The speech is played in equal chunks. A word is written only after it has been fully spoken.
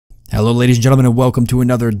Hello ladies and gentlemen, and welcome to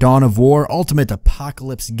another Dawn of War Ultimate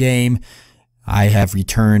Apocalypse game. I have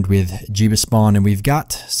returned with Spawn, and we've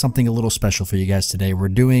got something a little special for you guys today. We're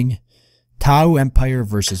doing Tau Empire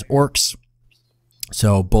versus Orks.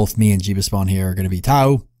 So both me and Spawn here are going to be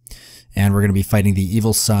Tau, and we're going to be fighting the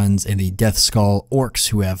Evil Sons and the Death Skull Orks,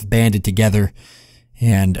 who have banded together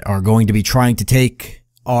and are going to be trying to take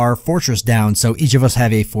our fortress down. So each of us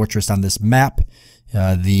have a fortress on this map.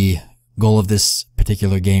 The goal of this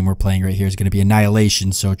particular game we're playing right here is going to be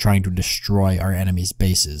annihilation, so trying to destroy our enemies'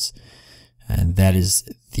 bases. And that is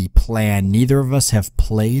the plan. Neither of us have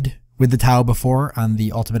played with the Tau before on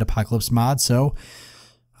the Ultimate Apocalypse mod, so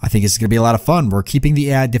I think it's going to be a lot of fun. We're keeping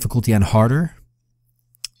the ad difficulty on harder.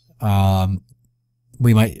 We're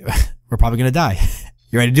probably going to die.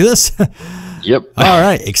 You ready to do this? Yep. All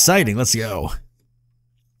right, exciting. Let's go.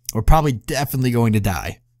 We're probably definitely going to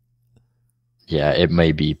die. Yeah, it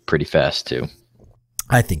may be pretty fast too.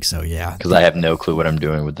 I think so, yeah. Because I have no clue what I'm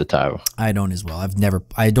doing with the Tau. I don't as well.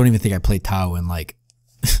 I don't even think I played Tau in like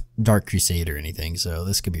Dark Crusade or anything, so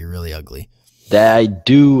this could be really ugly.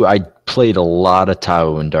 I played a lot of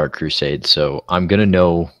Tau in Dark Crusade, so I'm gonna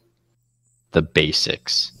know the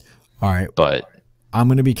basics. All right, but I'm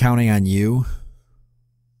gonna be counting on you.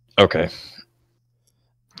 Okay.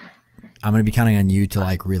 I'm gonna be counting on you to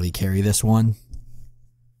like really carry this one,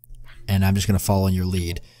 and I'm just gonna follow in your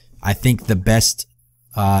lead. I think the best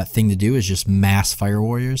thing to do is just mass fire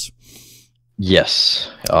warriors.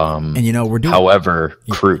 Yes. And you know, we're doing. However,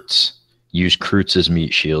 Kroots. Use Kroots as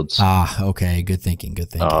meat shields. Ah, okay. Good thinking. Good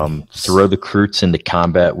thinking. Throw the Kroots into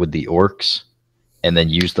combat with the Orks, and then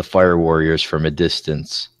use the fire warriors from a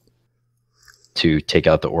distance to take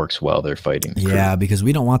out the Orks while they're fighting. Yeah, because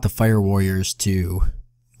we don't want the fire warriors to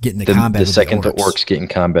get into combat. The second the Orks get in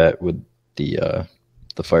combat with the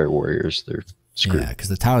fire warriors, they're screwed. Yeah, because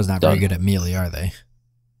the Tau is not very good at melee, are they?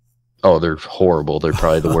 Oh, they're horrible. They're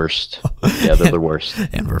probably the worst. Yeah, they're the worst.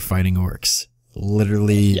 And we're fighting Orks.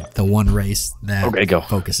 Literally the one race that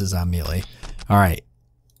focuses on melee. All right.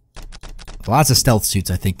 Lots of stealth suits.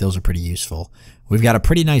 I think those are pretty useful. We've got a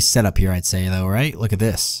pretty nice setup here, I'd say, though, right? Look at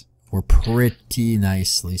this. We're pretty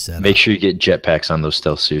nicely set up. Make sure you get jetpacks on those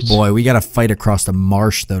stealth suits. Boy, we got to fight across the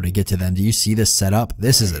marsh, though, to get to them. Do you see this setup?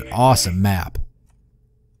 This is an awesome map.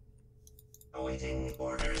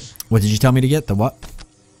 What did you tell me to get? The what?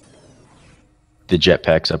 The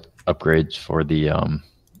jetpacks upgrades for the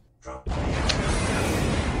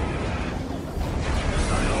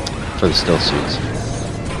stealth suits.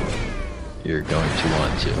 You're going to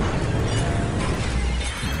want to.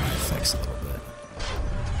 Fix a little bit.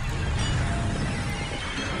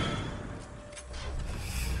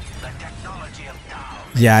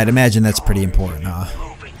 Yeah, I'd imagine that's pretty important, huh?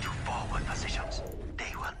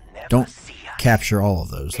 Don't capture all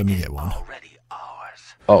of those. Let me get one.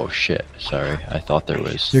 Oh shit! Sorry, I thought there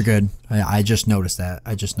was. You're good. I just noticed that.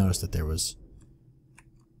 I just noticed that there was.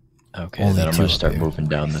 Okay, then I'm gonna start moving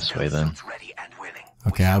down this way then.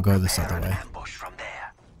 Okay, I'll go this other way.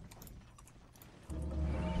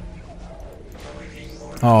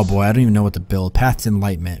 Oh boy, I don't even know what to build. Path to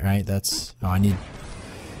Enlightenment, right? That's. Oh, I need.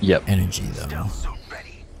 Yep. Energy though.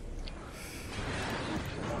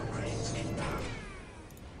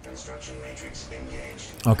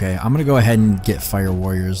 Okay, I'm gonna go ahead and get fire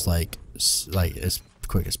warriors like as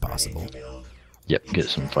quick as possible. Yep, get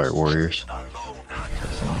some fire warriors.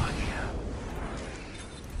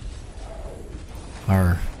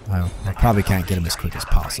 Or I probably can't get them as quick as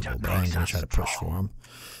possible, but I am gonna try to push for them.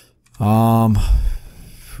 I'm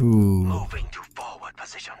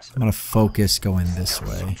gonna focus going this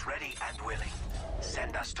way.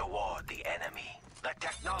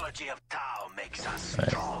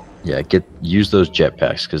 Right. Yeah, use those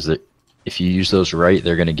jetpacks, because if you use those right,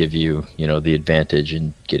 they're going to give you, the advantage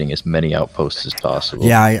in getting as many outposts as possible.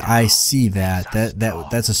 Yeah, I see that.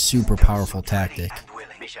 That's a super powerful tactic.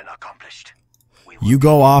 You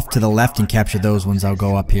go off to the left and capture those ones. I'll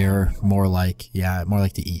go up here more like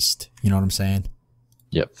the east. You know what I'm saying?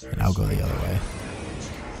 Yep. And I'll go the other way.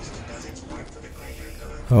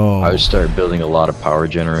 Oh. I would start building a lot of power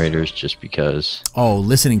generators just because. Oh,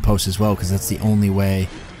 listening posts as well, because that's the only way.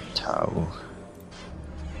 Tau.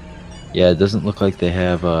 Yeah, it doesn't look like they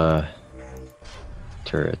have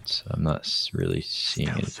turrets. I'm not really seeing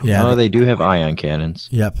it. Yeah. No, they do have ion cannons.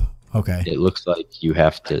 Yep. Okay. It looks like you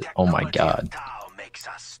have to. Oh my god.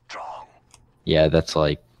 Yeah, that's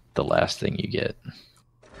like the last thing you get.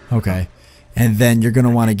 Okay. And then you're gonna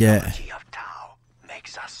want to get.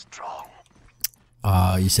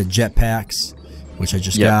 You said jetpacks, which I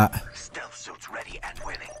just got.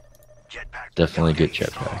 Definitely get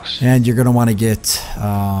jetpacks. And you're gonna want to get.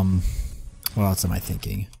 What else am I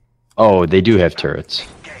thinking? Oh, they do have turrets.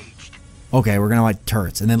 Okay, we're gonna like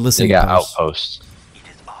turrets and then listening. They got posts. outposts. It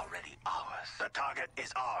is already ours. The target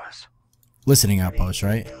is ours. Listening outposts,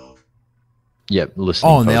 right? Yep,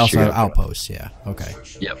 listening. Oh, and they posts, also you have outposts. Yeah. Okay.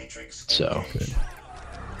 Yep. So Good.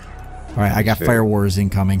 All right, I got Fire Warriors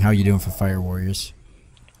incoming. How you doing for Fire Warriors?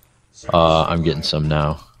 I'm getting some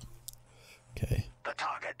now. Okay. The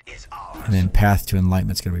target is ours. And then Path to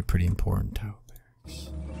Enlightenment's gonna be pretty important too.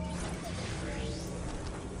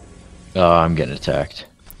 I'm getting attacked.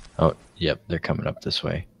 Oh, yep, they're coming up this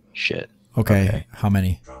way. Shit. Okay. How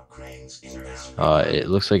many? It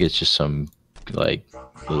looks like it's just some like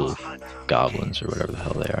little goblins or whatever the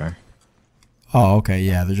hell they are. Oh, okay.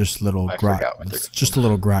 Yeah, they're just little grot. It's just a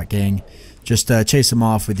little grot gang. Just chase them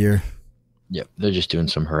off with your. Yep, they're just doing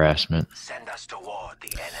some harassment. Send us toward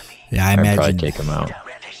the enemy. Yeah, I I'd imagine. probably take them out.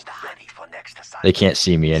 They can't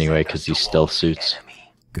see me anyway because these stealth suits.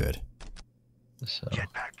 Good. So.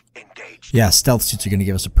 Yeah, stealth suits are going to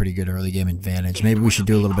give us a pretty good early game advantage. Maybe we should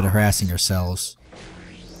do a little bit of harassing ourselves.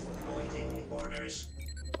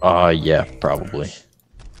 Yeah, probably.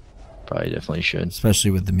 Probably definitely should.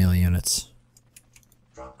 Especially with the melee units.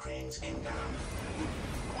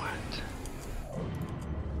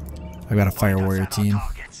 I've got a Fire Warrior team.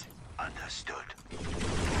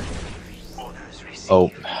 Oh,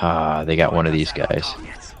 they got one of these guys.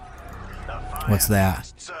 What's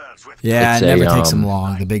that? Yeah, it never takes them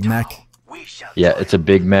long. The big mech? Yeah, it's a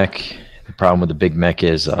big mech. The problem with the big mech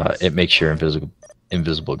is it makes your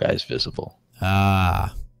invisible guys visible.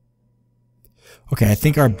 Ah. Okay, I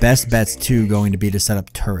think our best bet's too going to be to set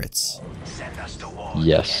up turrets.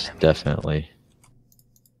 Yes, definitely.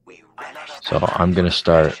 So I'm going to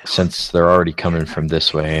start, since they're already coming from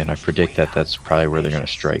this way, and I predict that that's probably where they're going to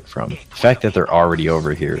strike from. The fact that they're already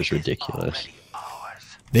over here is ridiculous.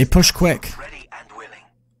 They push quick.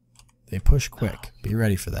 They push quick. Be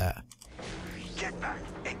ready for that.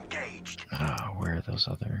 Where are those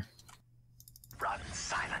other...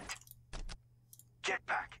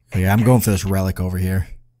 Oh, yeah, I'm going for this relic over here.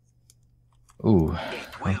 Ooh,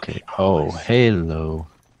 okay. Oh, hello.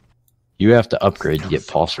 You have to upgrade to get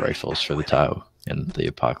pulse rifles for the Tau and the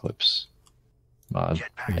Apocalypse mod.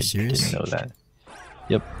 Are you serious? I didn't know that.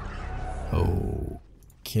 Yep.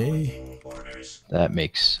 Okay. That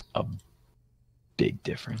makes a big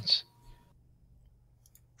difference.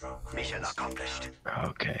 Mission accomplished.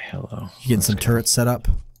 Okay, hello. You getting some turrets set up?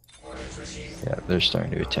 Yeah, they're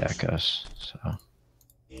starting to attack us, so...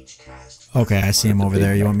 Okay, I see him over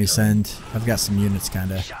there. You want me to send? I've got some units,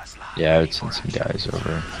 kinda. Yeah, I would send some guys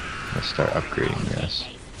over. Let's start upgrading this.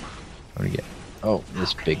 I'm gonna get... Oh,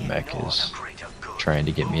 this big mech is trying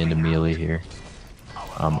to get me into melee here.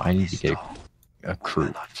 I need to get a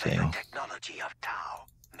crew thing.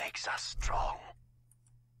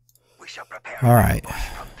 Alright.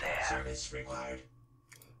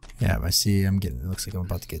 Yeah, I see I'm getting... It looks like I'm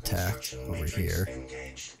about to get attacked over here.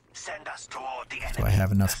 Do I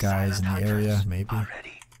have enough guys in the area? Maybe. I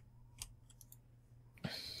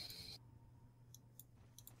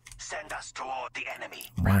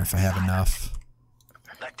wonder if I have enough.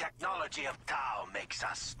 The technology of Tau makes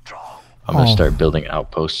us strong. I'm gonna start building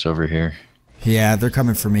outposts over here. Yeah, they're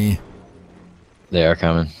coming for me. They are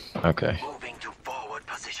coming? Okay. Moving to forward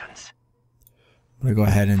positions. I'm gonna go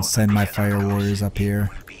ahead and send my Fire Warriors up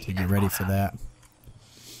here to get ready for that.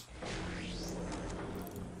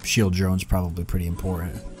 Shield drone's probably pretty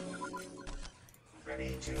important.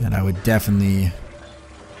 And I would definitely...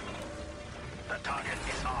 The target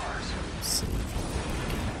is ours. See.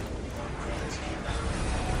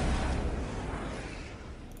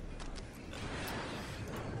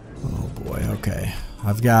 Oh boy, okay.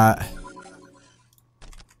 I've got...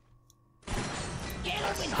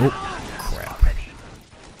 Oh, crap.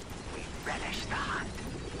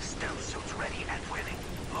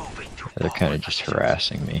 They're kind of just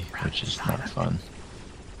harassing me, which is not fun.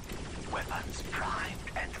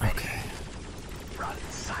 Okay.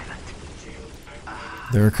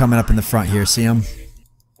 They're coming up in the front here, see them?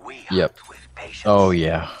 Yep. Oh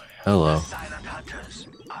yeah. Hello.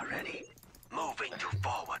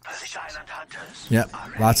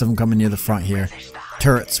 Yep, lots of them coming near the front here.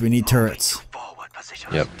 Turrets, we need turrets.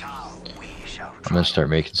 Yep. I'm gonna start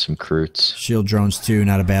making some recruits. Shield drones too,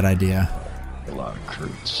 not a bad idea. A lot of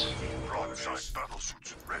recruits.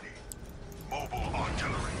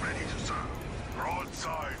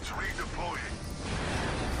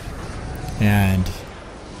 And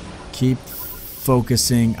keep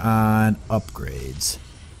focusing on upgrades.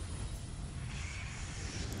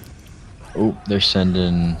 Oh, they're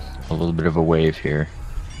sending a little bit of a wave here.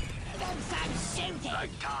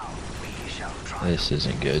 This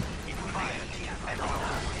isn't good.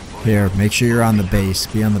 Here, make sure you're on the base.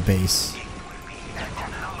 Be on the base.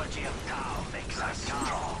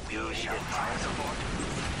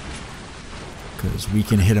 Because we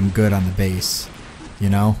can hit them good on the base. You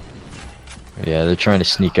know? Yeah, they're trying to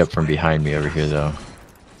sneak up from behind me over here, though.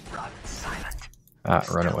 Ah,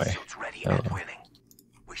 run away. Hello.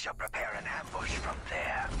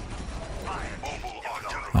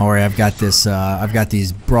 Don't worry, I've got this. I've got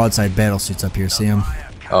these broadside battle suits up here. See them?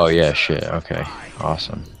 Oh yeah, shit. Okay,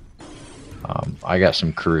 awesome. I got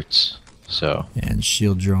some crutes, so. And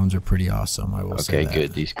shield drones are pretty awesome. I will say Okay, that.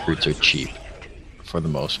 good. These crutes are cheap, for the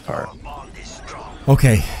most part.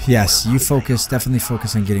 Okay, yes, you focus. Definitely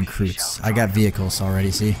focus on getting crutes. I got vehicles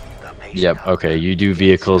already. See? Yep. Okay, you do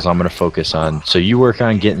vehicles. I'm gonna focus on. So you work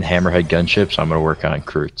on getting hammerhead gunships. I'm gonna work on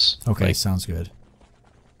crutes. Okay, Like, sounds good.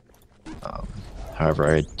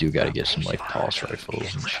 however, I do gotta get some like pulse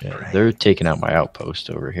rifles and shit. They're taking out my outpost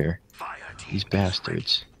over here. These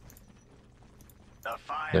bastards.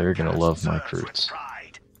 They're gonna love my crutes.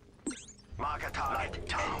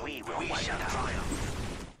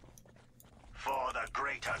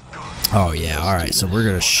 Oh yeah. All right. So we're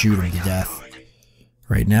gonna shoot him to death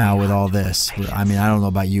right now with all this. I mean, I don't know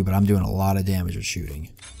about you, but I'm doing a lot of damage with shooting.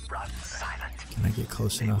 Can I get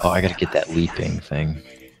close enough? Oh, I gotta get that leaping thing.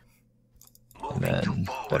 And then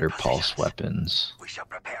better pulse weapons.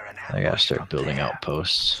 I gotta start building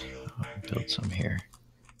outposts. Build some here.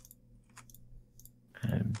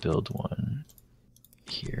 And build one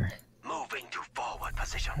here. Moving to forward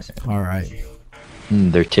positions. All right.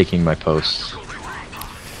 They're taking my posts.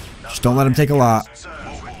 Just don't let him take a lot.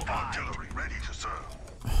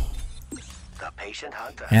 The patient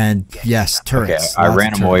hunter. And yes, Okay, turrets. I Lots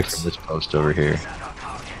ran of them away turrets. from this post over here.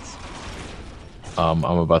 I'm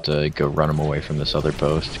about to go run them away from this other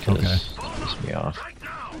post because Okay. it pisses me off.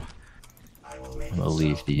 I'm gonna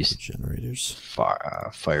leave these Generators.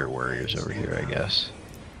 fire warriors over here, I guess.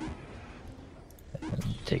 And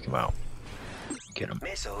take them out. Get them.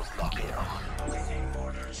 Missiles locking on.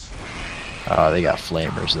 They got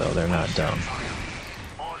flamers though. They're not dumb.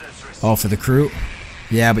 Oh, for the crew.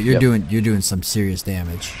 Yeah, but you're Yep. doing some serious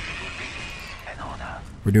damage. An order.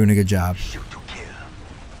 We're doing a good job. Shoot to kill.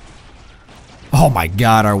 Oh my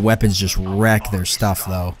God, our weapons just wreck their stuff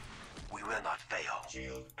though. We will not fail.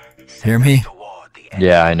 Hear me? Toward the end.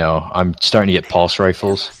 Yeah, I know. I'm starting to get pulse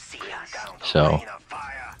rifles, See down the so lane of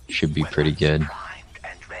fire. should be pretty good. Primed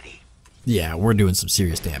and ready. Yeah, we're doing some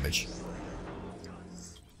serious damage.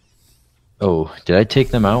 Oh, did I take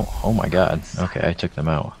them out? Oh my God. Okay, I took them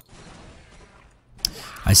out.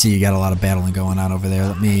 I see you got a lot of battling going on over there.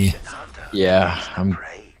 Let me. Yeah, I'm.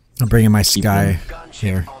 Pray. I'm bringing my Keep Sky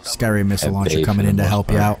here. Skyray missile At launcher bay coming for in the to most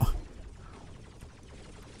help you part. out.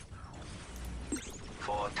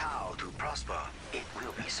 For Tau to prosper, it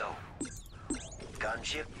will be so.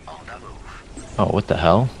 Gunship on the move. Oh, what the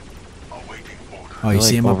hell? Oh, you They're, see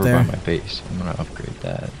like, him up over there? by my base. I'm gonna upgrade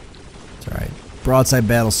that. It's all right. Broadside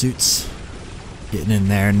battle suits. Getting in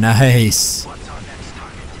there. Nice. What's our next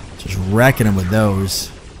target? Just wrecking them with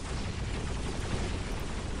those.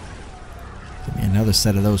 Give me another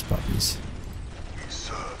set of those puppies.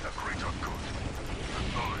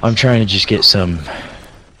 I'm trying to just get some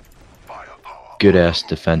good ass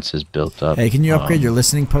defenses built up. Hey, can you upgrade your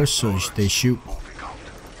listening posts so they shoot?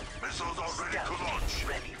 Ready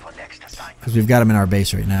for next assignment. Because we've got them in our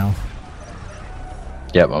base right now.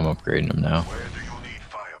 Yep, I'm upgrading them now.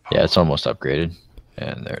 Yeah, it's almost upgraded.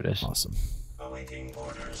 And there it is. Awesome.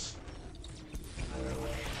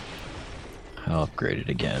 I'll upgrade it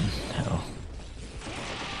again. Hell.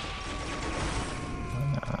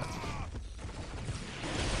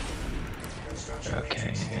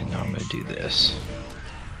 Okay, and now I'm gonna do this.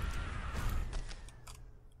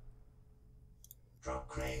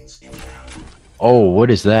 Oh, what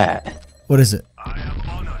is that? What is it? I am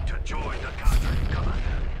honored to join the gathering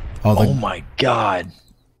command. Oh, the Oh my God!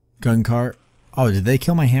 gun cart. Oh, did they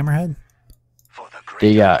kill my hammerhead? For the great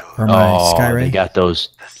They got Or my oh, Skyray? they got those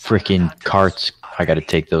freaking carts. I gotta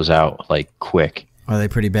take those out like quick. Are they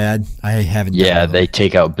pretty bad? I haven't. Yeah, done them. they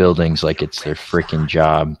take out buildings like it's their freaking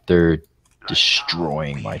job. They're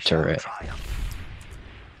destroying my turret. triumph.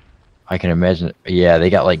 I can imagine. Yeah, they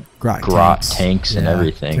got like grot tanks and Yeah,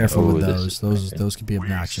 everything. Careful Oh, with this those. is- Those could be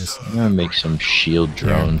obnoxious. I'm gonna make some shield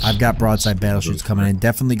drones. I've got broadside battle shoots coming in.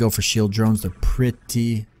 Definitely go for shield drones. They're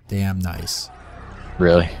pretty damn nice.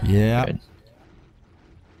 Really? Yeah. Good.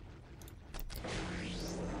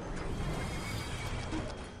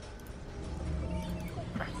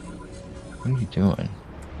 What are you doing?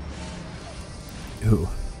 Ooh.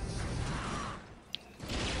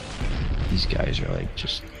 These guys are like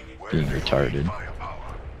just being retarded.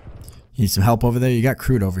 Need some help over there? You got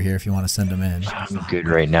crude over here if you want to send them in. I'm good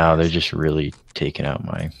right now. They're just really taking out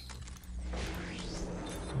my...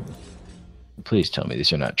 Please tell me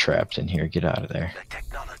these are not trapped in here. Get out of there. The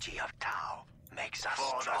technology of Tau makes us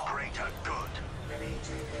for the greater good.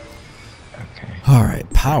 Okay. Alright,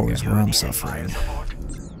 power's where I'm suffering.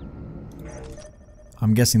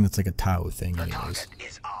 I'm guessing that's like a Tau thing anyways.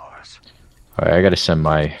 Is ours. Alright, I gotta send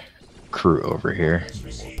my crew over here.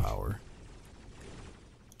 Power.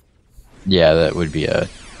 Yeah, that would be a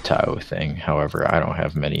Tau thing. However, I don't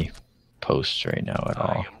have many posts right now at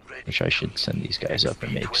all. Which I should send these guys up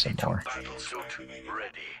and make some more.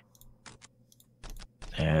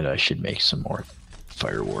 And I should make some more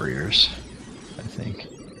fire warriors, I think.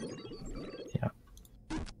 Yeah.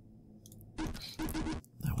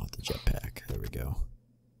 I want the jetpack. There we go.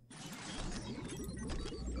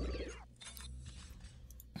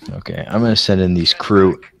 Okay, I'm gonna send in these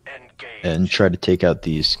crew and try to take out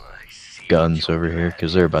these guns over here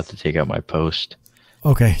because they're about to take out my post.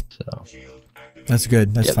 Okay. So That's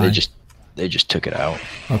good. That's yeah, fine. they just took it out.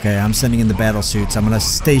 Okay, I'm sending in the battle suits. I'm gonna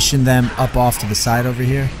station them up off to the side over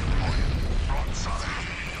here.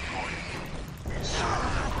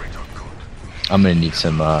 I'm gonna need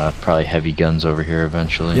some probably heavy guns over here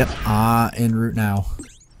eventually. Yep. En route now.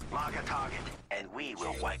 Mark a target, and we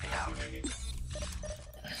will wipe it out.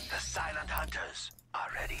 The silent hunters are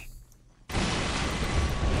ready.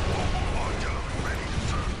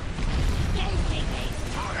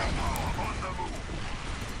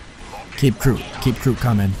 Keep crew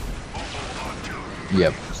coming.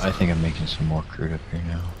 Yep, I think I'm making some more crude up here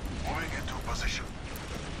now.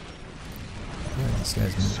 These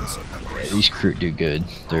guys moving so Yeah, these crew do good.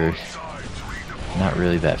 They're not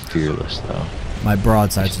really that fearless though. My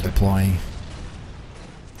broadsides are deploying.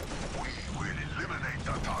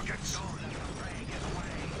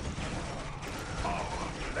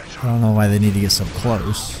 I don't know why they need to get so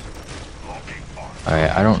close.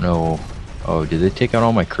 Alright, I don't know. Oh, did they take out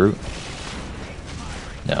all my crew?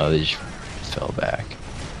 No, they just fell back.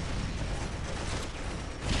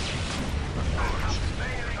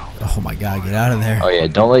 Oh my god, get out of there. Oh yeah,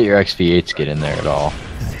 don't let your XV8s get in there at all.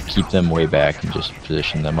 Keep them way back and just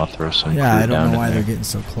position them. I'll throw some Yeah, crew I don't down know in why there. they're getting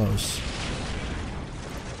so close.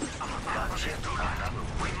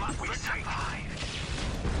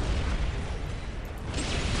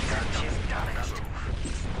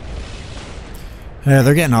 Yeah,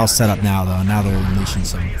 they're getting all set up now, though. Now they're unleashing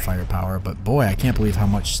some firepower. But boy, I can't believe how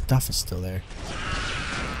much stuff is still there.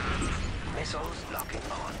 Missiles locking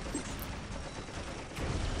on.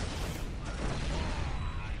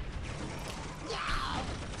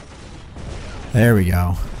 There we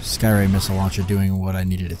go. Skyray missile launcher doing what I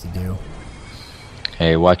needed it to do.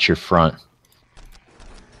 Hey, watch your front.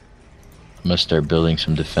 I'm gonna start building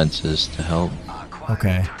some defenses to help.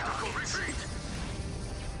 Okay.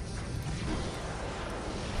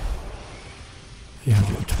 $800,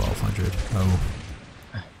 $1,200. Oh.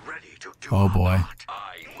 Oh boy.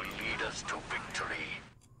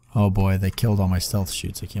 Oh boy, they killed all my stealth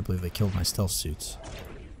shoots. I can't believe they killed my stealth suits.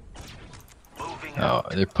 Oh,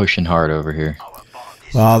 they're pushing hard over here.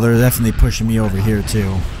 Well, they're definitely pushing me over here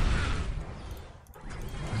too.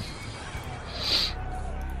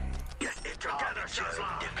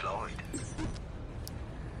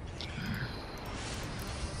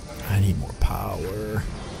 I need more power.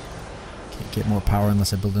 Can't get more power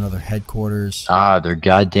unless I build another headquarters. Ah, they're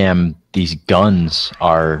goddamn... These guns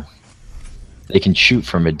are... They can shoot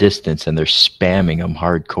from a distance and they're spamming them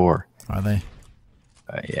hardcore. Are they?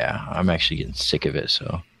 Yeah, I'm actually getting sick of it,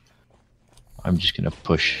 so... I'm just gonna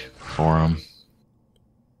push for them.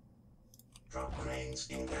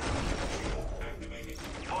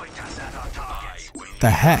 The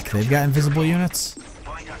heck? They've got invisible units?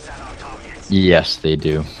 Yes, they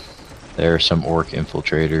do. There are some orc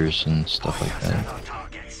infiltrators and stuff like that.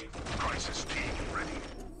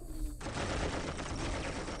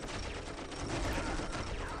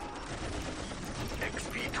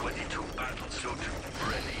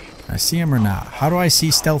 I see them or not? How do I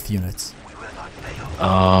see stealth units?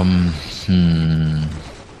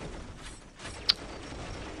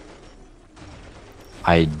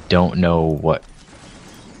 I don't know what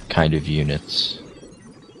kind of units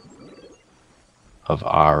of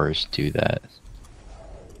ours do that.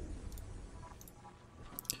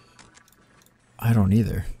 I don't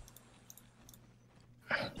either.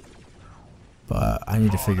 But I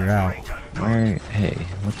need to figure out. Where? Hey,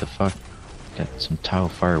 what the fuck? Got some Tau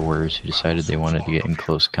fire warriors who decided they wanted to get in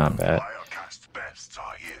close combat.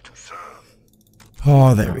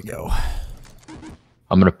 Oh, there we go.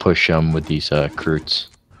 I'm gonna push them with these recruits.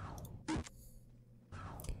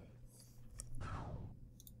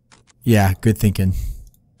 Yeah, good thinking.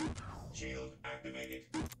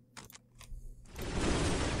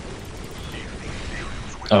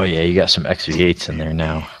 Oh yeah, you got some XV8s in there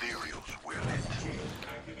now.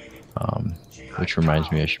 Which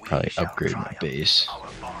reminds me I should probably upgrade my base.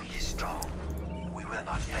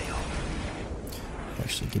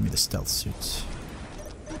 Actually, give me the stealth suits.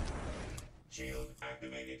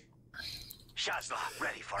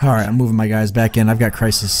 Alright, I'm moving my guys back in. I've got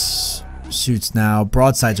crisis suits now.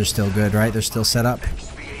 Broadsides are still good, right? They're still set up?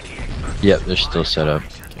 Yep, they're still set up.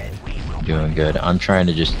 Doing good. I'm trying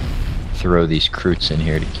to just throw these recruits in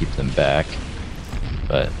here to keep them back,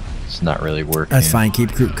 but it's not really working. That's fine.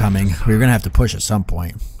 Keep recruit coming. We're going to have to push at some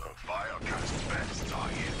point.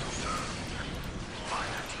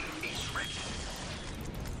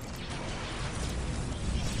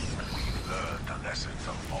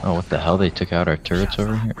 Oh, what the hell? They took out our turrets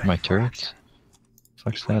over here? My turrets?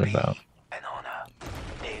 What's that about?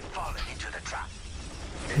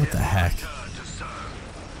 What the heck?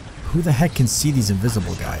 Who the heck can see these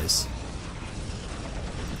invisible guys?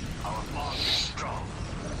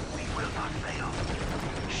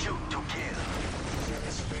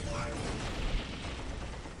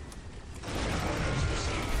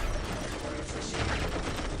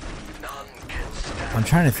 I'm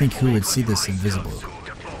trying to think who would see this invisible.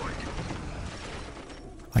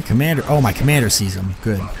 My commander. Oh, my commander sees him.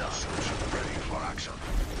 Good.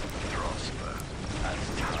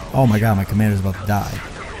 Oh my god, my commander's about to die.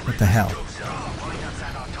 What the hell?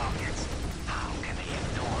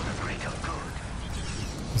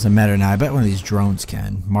 Doesn't matter now. I bet one of these drones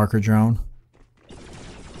can. Marker drone?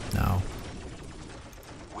 No.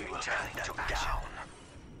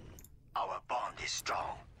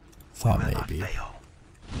 Thought maybe.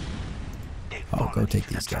 Oh, go take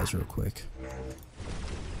these guys real quick.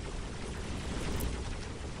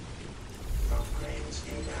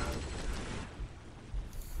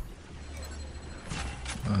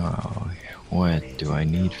 Oh, what do I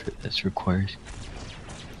need for this? Requires.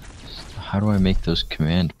 How do I make those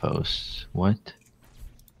command posts? What?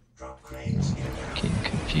 I'm getting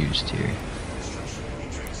confused here.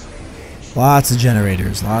 Lots of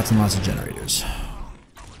generators. Lots and lots of generators.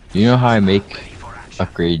 Do you know how I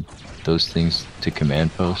upgrade those things to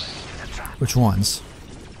command posts? Which ones?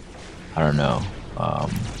 I don't know.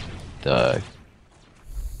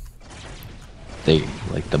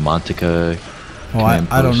 Like the Montica. Oh,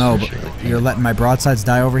 I don't know, but you're letting my broadsides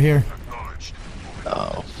die over here?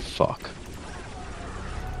 Oh, fuck.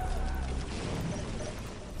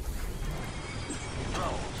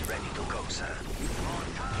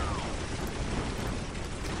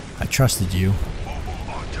 I trusted you.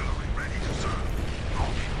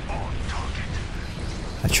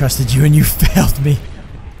 I trusted you and you failed me.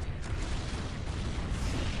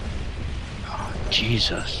 Oh,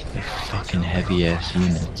 Jesus. They're fucking heavy ass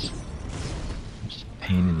units. Just a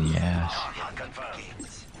pain in the ass.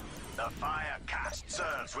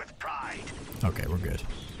 Okay, we're good.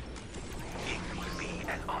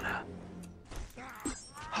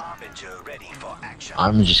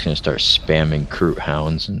 I'm just gonna start spamming Kroot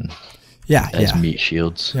hounds and as meat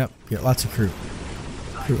shields. Yep, get lots of Kroot.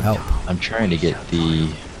 Kroot help. I'm trying to get the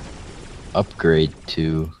upgrade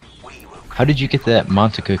to. How did you get that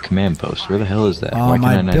Montica command post? Where the hell is that? Why can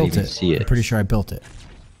I not even see it? I'm pretty sure I built it.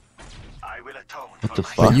 What the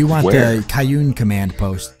fuck? But you want the Cayune command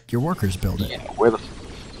post. Your workers build it. Yeah, where the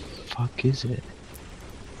fuck is it?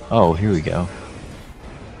 Oh, here we go.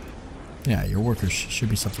 Yeah, your workers should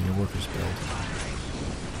be something your workers build.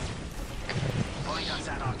 Okay.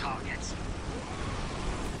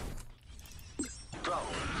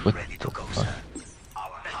 What the fuck?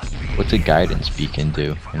 What's a guidance beacon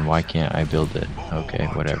do, and why can't I build it? Okay,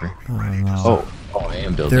 whatever. I don't know. Oh, I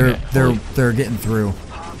am building it. They're getting through.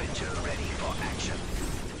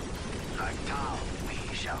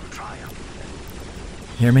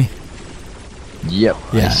 Hear me? Yep,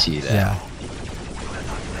 yeah, I see that. Yeah.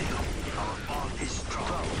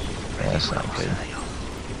 That's not good.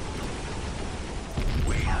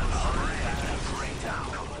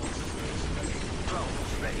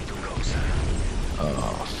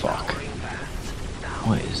 Oh, fuck.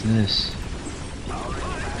 What is this?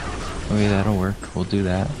 Okay, that'll work. We'll do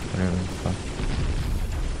that. Whatever the fuck.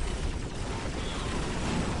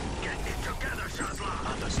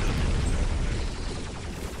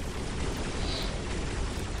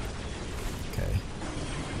 Okay.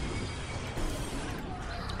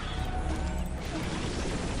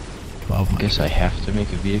 I guess I have to make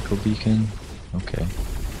a vehicle beacon? Okay.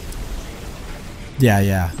 Yeah,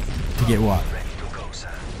 yeah. To get what?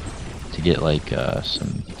 To get like some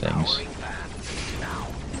things.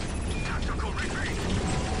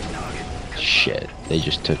 shit. They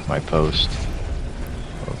just took my post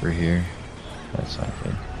over here. That's not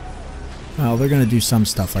good. Well, they're gonna do some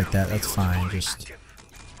stuff like that. That's fine. Just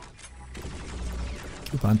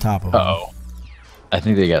keep on top of them. Uh-oh. I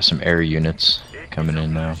think they got some air units coming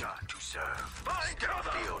in now.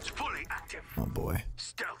 Oh boy.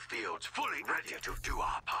 Stealth fields fully ready to do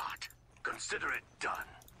our part. Consider it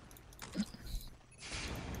done.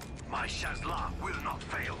 My Shazla will not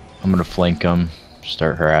fail. I'm gonna flank them,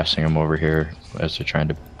 start harassing them over here as they're trying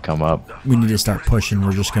to come up. We need to start pushing.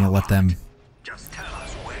 We're just gonna let them. Just tell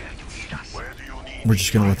us where you need us. Where do you need We're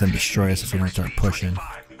just gonna let them destroy us if we don't start pushing.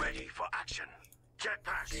 ready for action.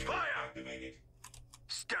 Jetpacks fire.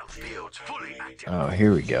 Stealth fields fully active. Oh,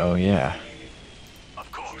 here we go. Yeah.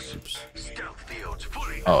 Of course. Stealth fields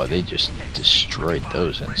fully Oh, they just destroyed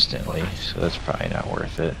those instantly, so that's probably not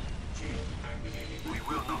worth it. We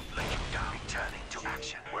will not let you down. Returning to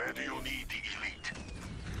action. Where do you need the elite?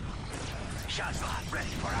 Shazla ready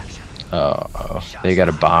for action. Oh, they got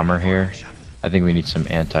a bomber here. I think we need some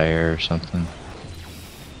anti-air or something.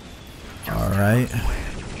 All right.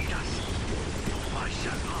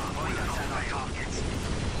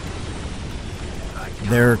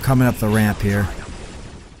 They're coming up the ramp here.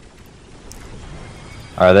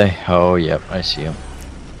 Are they? Oh, yep, I see them.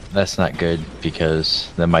 That's not good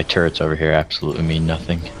because then my turrets over here absolutely mean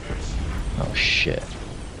nothing. Oh shit.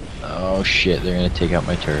 Oh shit, they're gonna take out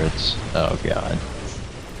my turrets. Oh god.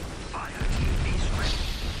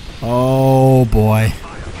 Oh boy.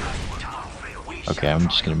 Okay, I'm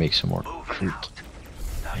just gonna make some more recruit.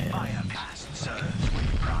 And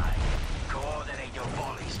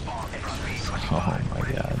oh my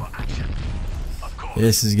god.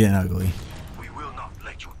 This is getting ugly. We will not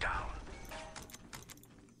let you down.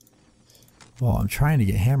 Well, I'm trying to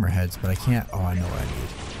get hammerheads, but I can't. Oh, I know what I need.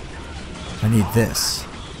 I need this.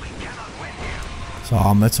 So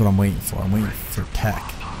that's what I'm waiting for. I'm waiting for tech.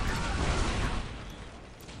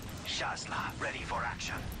 Shazla ready for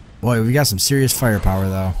action. Boy, we got some serious firepower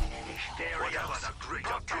though. Whatever the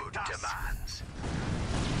greater good demands.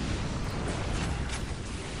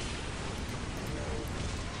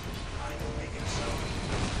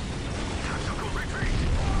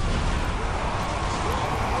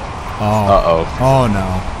 Oh. Uh-oh. Oh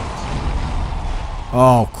no.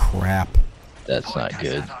 Oh crap. That's not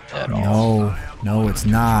good at all. No. No, it's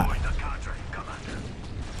not.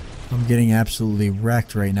 I'm getting absolutely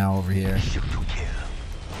wrecked right now over here.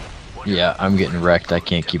 Yeah, I'm getting wrecked. I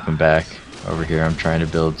can't keep them back over here. I'm trying to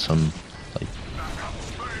build some, like...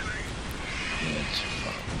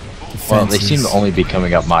 Well, they seem to only be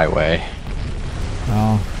coming up my way.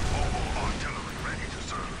 Oh.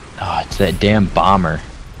 Oh, it's that damn bomber.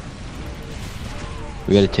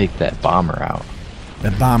 We gotta take that bomber out.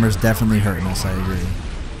 That bomber's definitely hurting us, I agree.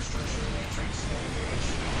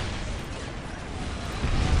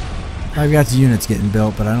 I've got the units getting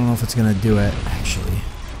built, but I don't know if it's gonna do it, actually.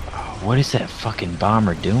 What is that fucking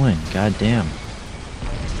bomber doing? God damn.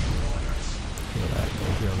 Feel that,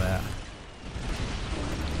 feel that.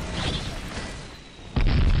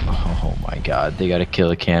 Oh my god, they gotta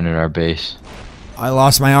kill a cannon in our base. I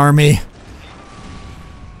lost my army.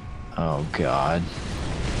 Oh god.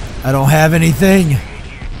 I don't have anything.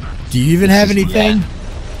 Do you even have anything? Yeah.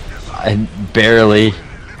 I barely.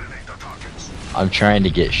 I'm trying to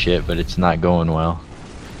get shit, but it's not going well.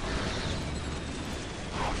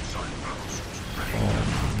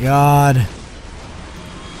 Oh my god.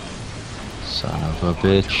 Son of a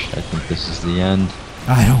bitch. I think this is the end.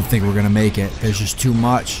 I don't think we're gonna make it. There's just too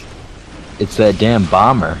much. It's that damn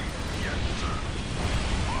bomber.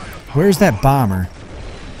 Where's that bomber?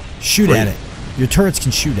 Shoot at it. Your turrets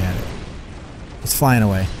can shoot at it. It's flying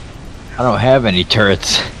away. I don't have any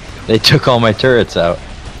turrets. They took all my turrets out.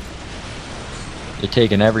 They're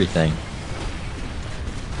taking everything.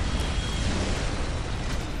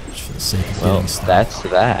 Just for the sake of Well, getting stuff. that's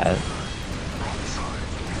that.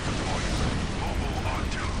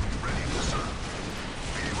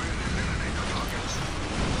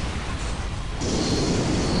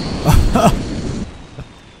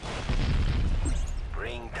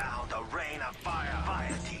 Bring down the rain of fire.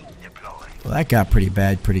 Fire team deployed. Well, that got pretty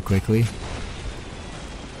bad pretty quickly.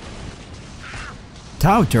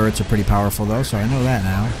 Tau turrets are pretty powerful though, so I know that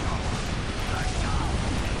now.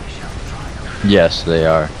 Yes, they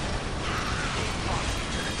are.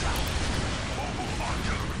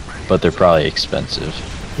 But they're probably expensive.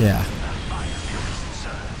 Yeah.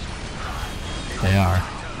 They are.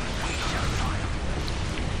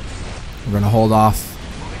 We're gonna hold off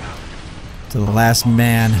till the last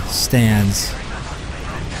man stands.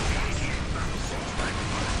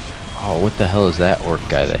 Oh, what the hell is that orc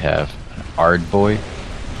guy they have? Ard boy?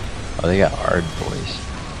 Oh, they got Ard boys.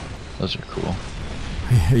 Those are cool.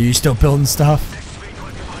 Are you still building stuff?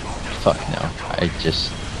 Fuck no.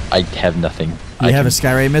 I have nothing. You have a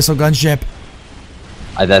Skyray missile gunship.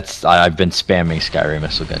 I've been spamming Skyray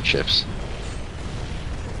missile gunships.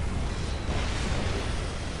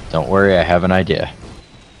 Don't worry, I have an idea.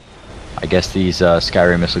 I guess these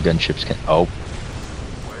Skyray missile gunships can. Oh,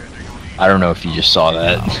 I don't know if you just saw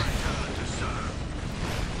that. No.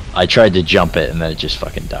 I tried to jump it and then it just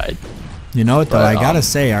fucking died. You know what though? But, I gotta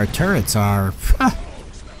say, our turrets are.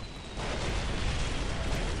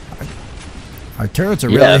 Our turrets are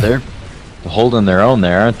really. Yeah, they're holding their own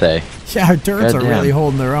there, aren't they? Yeah, our turrets are really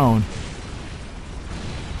holding their own.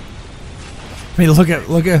 I mean, look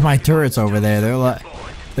at my turrets over there.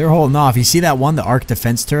 They're holding off. You see that one, the arc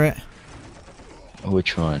defense turret?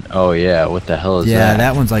 Which one? Oh yeah, what the hell is that? Yeah,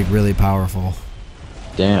 that one's like really powerful.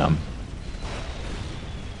 Damn.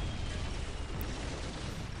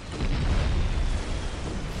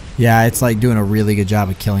 Yeah, it's like doing a really good job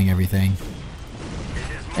of killing everything.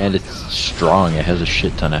 And it's strong. It has a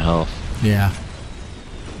shit ton of health. Yeah.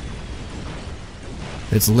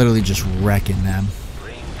 It's literally just wrecking them.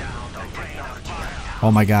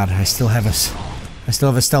 Oh my god, I still have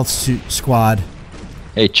a stealth suit squad.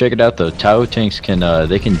 Hey, check it out though. Tau tanks can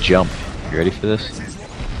they can jump. You ready for this?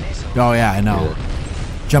 Oh yeah, I know. Yeah.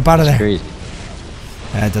 Jump out of there. Crazy.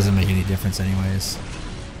 That doesn't make any difference anyways.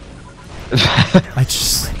 I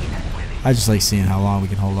just like seeing how long we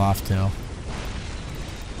can hold off till.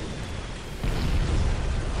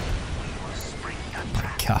 Oh my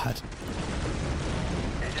god.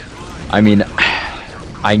 I mean,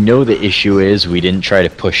 I know the issue is we didn't try to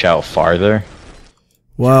push out farther.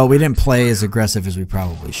 Well, we didn't play as aggressive as we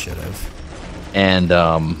probably should have. And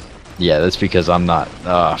yeah, that's because I'm not.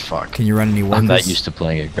 Fuck. Can you run any workers? I'm not used to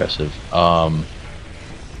playing aggressive.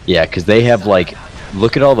 Yeah, because they have like,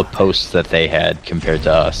 look at all the posts that they had compared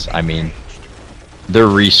to us. I mean, their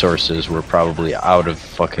resources were probably out of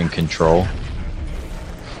fucking control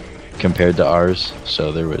compared to ours.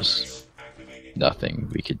 So there was nothing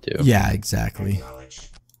we could do. Yeah, exactly.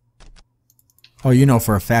 Oh, you know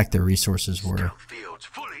for a fact their resources were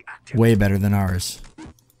way better than ours.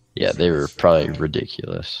 Yeah, they were probably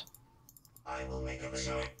ridiculous.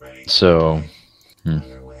 So,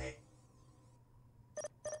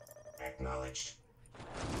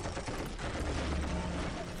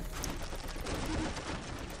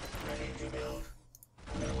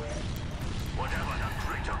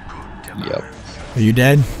 Yep. Are you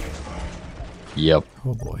dead? Yep.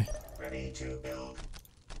 Oh boy.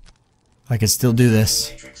 I can still do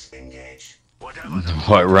this.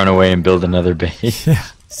 What, run away and build another base? Yeah,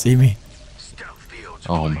 see me?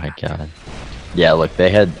 Oh my god. Yeah, look, they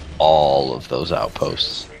had all of those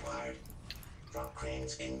outposts.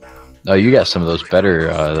 Oh, you got some of those better,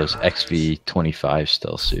 those XV-25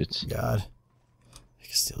 stealth suits. God. I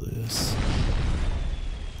can still do this.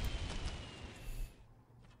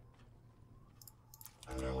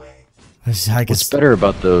 What's better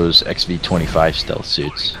about those XV-25 stealth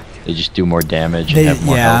suits? They just do more damage and have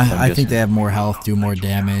more health, yeah, I think they have more health, do more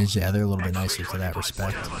damage. Yeah, they're a little bit nicer to that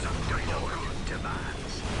respect.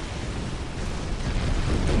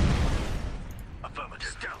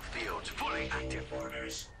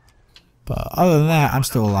 But other than that, I'm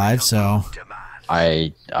still alive, so...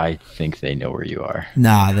 I think they know where you are.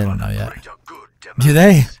 Nah, they don't know yet. Do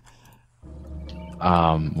they?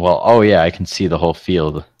 Well, oh yeah, I can see the whole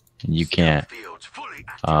field, and you can't.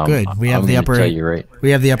 Good, we have the upper...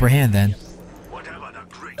 We have the upper hand then.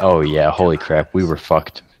 Oh yeah, holy crap, we were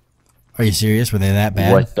fucked. Are you serious? Were they that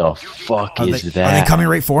bad? What the fuck is that? Are they coming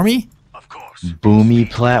right for me? Boomy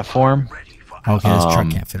platform? Okay, this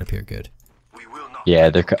truck can't fit up here. Good.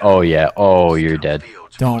 Yeah, they're. Oh yeah. Oh, you're dead.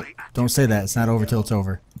 Don't say that. It's not over till it's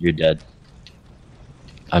over. You're dead.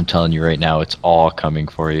 I'm telling you right now, it's all coming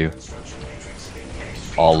for you.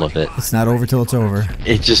 All of it. It's not over till it's over.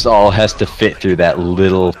 It just all has to fit through that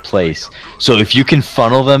little place. So if you can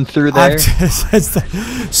funnel them through there,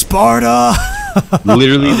 Sparta.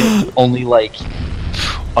 literally, only like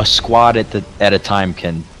a squad at a time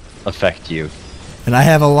can affect you. And I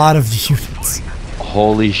have a lot of units.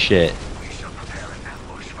 Holy shit.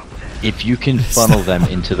 If you can funnel them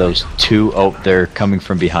into those two... Oh, they're coming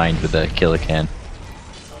from behind with a Killican.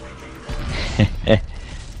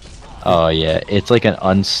 Oh yeah, it's like an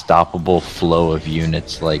unstoppable flow of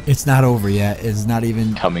units. Like it's not over yet. It's not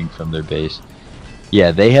even... coming from their base.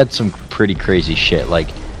 Yeah, they had some pretty crazy shit. Like,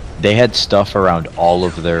 they had stuff around all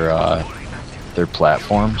of their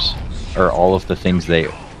platforms. Or all of the things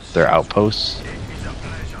their outposts.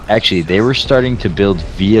 Actually, they were starting to build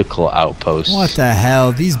vehicle outposts. What the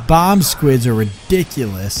hell? These bomb squids are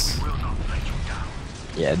ridiculous.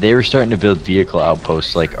 Yeah, they were starting to build vehicle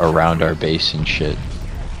outposts like around our base and shit.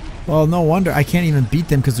 Well, no wonder I can't even beat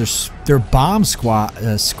them because their bomb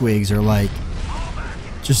squigs are like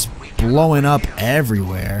just blowing up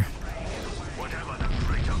everywhere.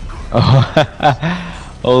 Oh,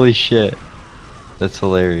 holy shit. That's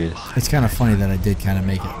hilarious. It's kind of funny that I did kind of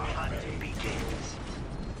make it.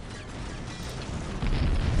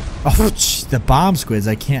 Oh, the bomb squids.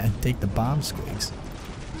 I can't take the bomb squigs.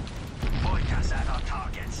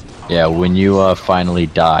 Yeah, when you finally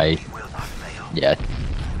die, yeah,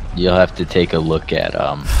 you'll have to take a look at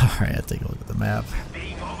Alright, I'll take a look at the map.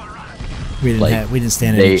 We didn't like, we didn't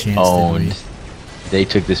stand any chance. Did we? They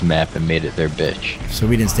took this map and made it their bitch. So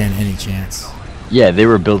we didn't stand any chance. Yeah, they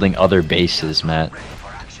were building other bases, Matt.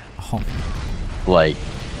 Oh. Like,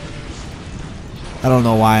 I don't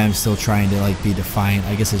know why I'm still trying to like be defiant.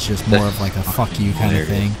 I guess it's just more of like a fuck you kind of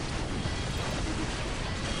thing.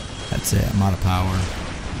 That's it. I'm out of power.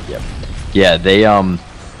 yep. Yeah,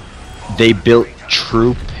 they built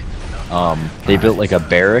troop. They built like a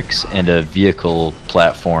barracks and a vehicle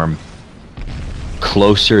platform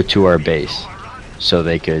closer to our base, so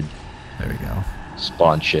they could. There we go.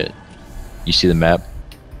 Spawn shit. You see the map?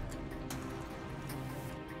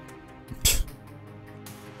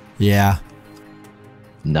 Yeah.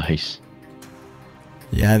 Nice.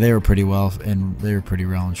 Yeah, they were pretty well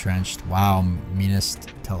entrenched. Wow, meanest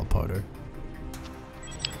teleporter.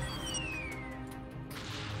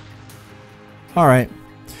 Alright.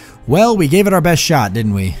 Well, we gave it our best shot,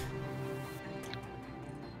 didn't we?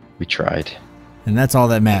 We tried. And that's all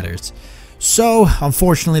that matters. So,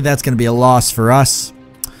 unfortunately, that's going to be a loss for us.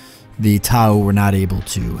 The Tau were not able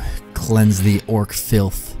to cleanse the orc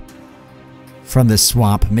filth from this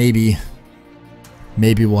swamp. Maybe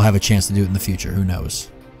we'll have a chance to do it in the future. Who knows?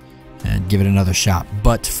 And give it another shot.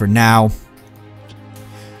 But for now,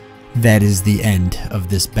 that is the end of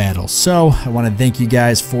this battle. So, I want to thank you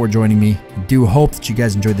guys for joining me. I do hope that you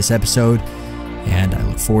guys enjoyed this episode. And I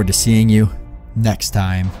look forward to seeing you next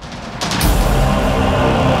time